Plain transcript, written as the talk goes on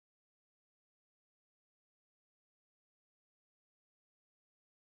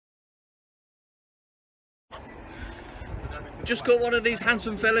Just got one of these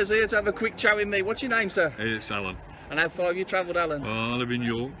handsome fellas here to have a quick chat with me. What's your name, sir? Hey, it's Alan. And how far have you travelled, Alan? I live in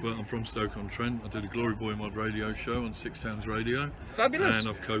York, but I'm from Stoke-on-Trent. I do the Glory Boy Mod radio show on Six Towns Radio. Fabulous. And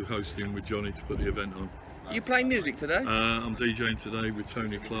I've co-hosting with Johnny to put the event on. Are you playing music today? I'm DJing today with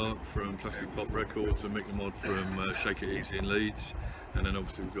Tony Clark from Plastic Pop Records and Mick the Mod from Shake It Easy in Leeds. And then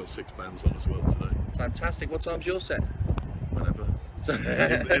obviously we've got 6 bands on as well today. Fantastic. What time's your set? Whenever.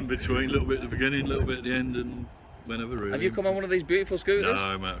 in between, a little bit at the beginning, a little bit at the end, and whenever really. Have you come on one of these beautiful scooters?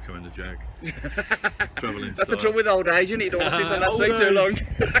 No, mate, I come in the Jag. Travelling That's the trouble with old age, isn't it? You don't want to sit on that seat too long.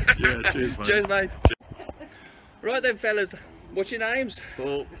 Yeah, cheers, mate. Cheers, mate. Right then, fellas. What's your names?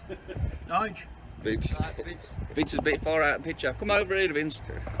 Paul. Nige. Vince. Vince is a bit far out of the picture. Come over here, Vince.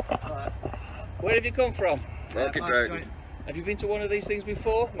 Where have you come from? Market Dragon. Have you been to one of these things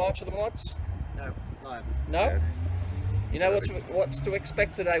before? March of the Mods? No, live. No? Yeah. You know what's to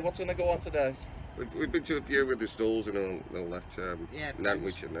expect today? What's going to go on today? We've been to a few with the stalls and all that. Yeah,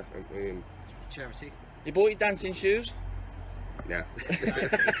 Nantwich and that. Charity. You bought your dancing shoes? Yeah.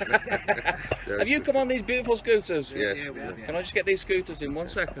 Have you come on these beautiful scooters? Yes. Yeah, we have, yeah. Can I just get these scooters in 1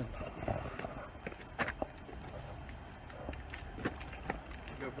 second?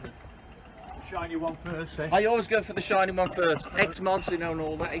 Go for the shiny one first, eh? I always go for the shiny one first. Ex-mods, you know, and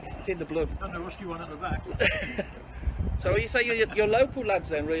all that. It's in the blood. And the rusty one at the back. So you say you're local lads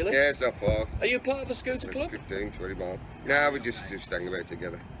then, really? Yeah, it's not far. Are you part of a scooter club? 15, 20 miles. No, we just hang about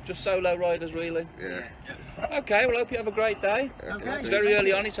together. Just solo riders, really? Yeah. Okay, well, I hope you have a great day. Okay. It's very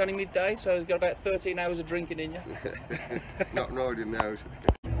early on, it's only midday, so you've got about 13 hours of drinking in you. Not riding those.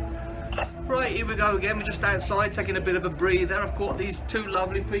 Right, here we go again. We're just outside taking a bit of a breather. I've caught these 2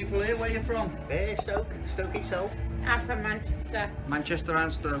 lovely people here. Where are you from? Stoke itself. I'm from Manchester. Manchester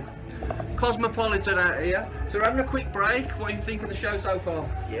and Stoke. Cosmopolitan out here. So we're having a quick break. What do you think of the show so far?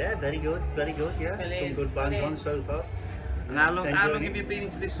 Yeah, very good, yeah. Brilliant, Some good bands brilliant. on so far. And how long Enjoying have it. you been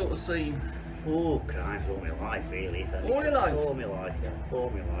into this sort of scene? Oh, Christ, all my life, really. All your life? All my life, yeah. All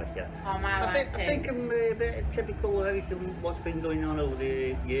my life, yeah. All my I life think I'm a bit typical of everything what's been going on over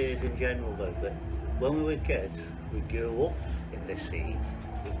the years in general, though. But when we were kids, we grew up in this scene.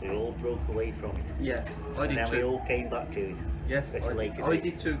 We all broke away from it. Yes, I And did then we too. all came back to it. Yes, at a later I date.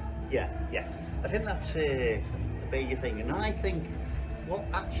 did too. Yeah. I think that's a major thing, and I think what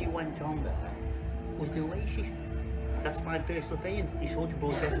actually went on there was the Oasis. That's my personal opinion. He sort of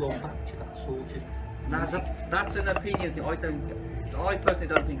brought everyone back to that sort of. That's an opinion thing. I personally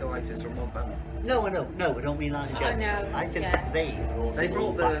don't think Oasis are a mod band. No, I know. No, I don't mean that in general. know, I think yeah. they brought They it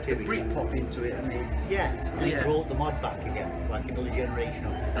all brought back the to it. Britpop into it, and Yes, they Yeah. brought the mod back again, like another generation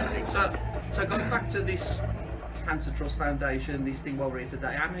of it. so going back to this Cancer Trust Foundation, this thing while we're here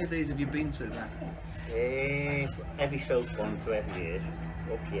today. How many of these have you been to now? Every Stoke one throughout the years,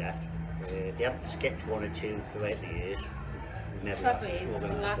 up to yet. They haven't skipped 1 or 2 throughout the years. Never Probably have. the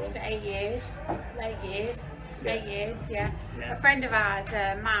last 8 years. 8 years. Yeah. 8 years, yeah. Yeah. A friend of ours,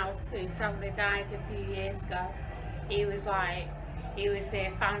 Mouse, who sadly died a few years ago, he was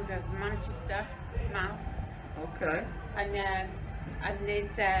the founder of Manchester, Mouse. Okay. And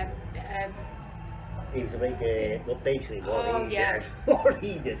there's He was a big, well basically what he yeah. did, what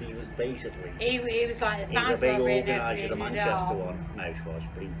he did, he was basically, he was like the he was a founder big of it and organiser of the everything, Manchester one, Mouse was,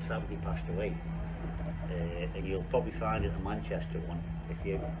 but he sadly passed away. And you'll probably find at the Manchester one, if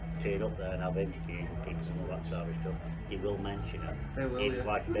you turn up there and have interviews with people and all that sort of stuff, they will mention it. They will, He's yeah.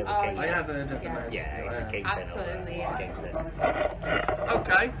 like a bit of Oh, a king. I have heard of the Yeah. Mouse. Yeah, he's a king. Absolutely, yeah.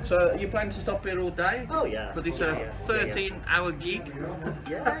 Okay, so you plan to stop here all day? Oh yeah. But it's Oh, a yeah. 13-hour gig.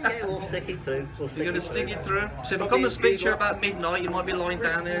 Yeah, we'll stick it through. You're going to stick it through. So if I come and speak to you about midnight, you might be lying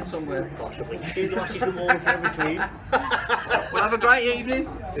down here somewhere. Possibly. 2 glasses of water in between. Well, have a great evening.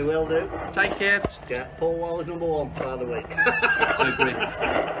 We will do. Take care. Yeah, Paul Waller's #1, by the way.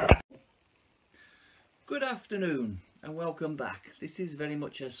 Good afternoon and welcome back. This is very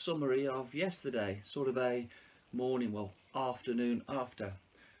much a summary of yesterday, sort of a morning, well, afternoon after.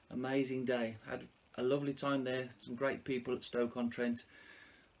 Amazing day. Had a lovely time there, some great people at Stoke-on-Trent.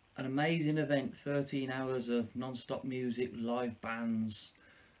 An amazing event, 13 hours of non-stop music, live bands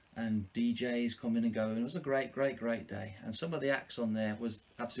and DJs coming and going. It was a great day, and some of the acts on there was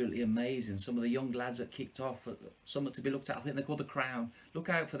absolutely amazing. Some of the young lads that kicked off, something to be looked at. I think they're called The Crown. Look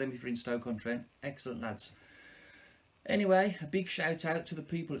out for them if you're in Stoke-on-Trent. Excellent lads. Anyway, a big shout out to the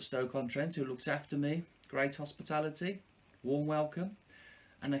people at Stoke-on-Trent who looked after me. Great hospitality, warm welcome,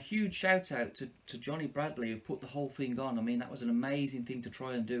 and a huge shout out to Johnny Bradley who put the whole thing on. I mean, that was an amazing thing to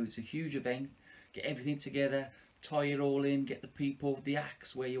try and do. It's a huge event, get everything together, tie it all in, get the people, the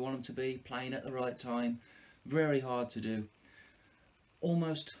acts where you want them to be, playing at the right time. Very hard to do.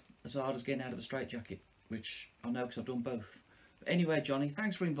 Almost as hard as getting out of a straitjacket, which I know because I've done both. Anyway, Johnny,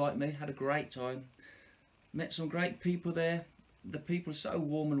 thanks for inviting me. Had a great time. Met some great people there. The people are so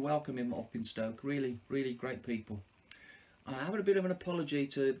warm and welcoming up in Stoke. Really, really great people. I have a bit of an apology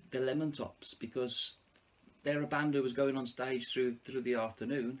to the Lemon Tops because they're a band who was going on stage through the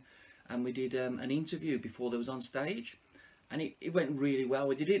afternoon, and we did an interview before they was on stage, and it went really well.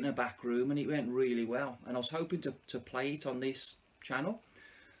 We did it in a back room and it went really well, and I was hoping to play it on this channel,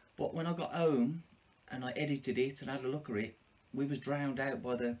 but when I got home and I edited it and had a look at it, we was drowned out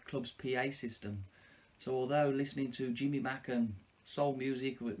by the club's PA system. So although listening to Jimmy Mack and soul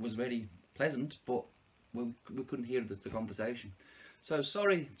music was very pleasant, but we couldn't hear the conversation. So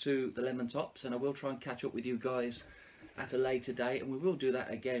sorry to the Lemon Tops, and I will try and catch up with you guys at a later date, and we will do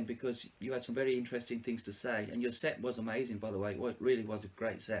that again because you had some very interesting things to say, and your set was amazing, by the way. It really was a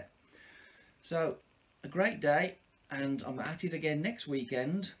great set. So a great day, and I'm at it again next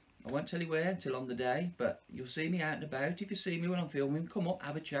weekend. I won't tell you where till on the day, but you'll see me out and about. If you see me when I'm filming, come up,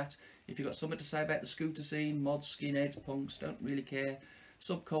 have a chat. If you've got something to say about the scooter scene, mods, skinheads, punks, don't really care,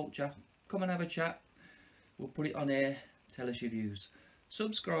 subculture, come and have a chat. We'll put it on air, tell us your views.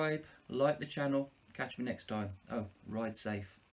 Subscribe, like the channel, catch me next time. Oh, ride safe.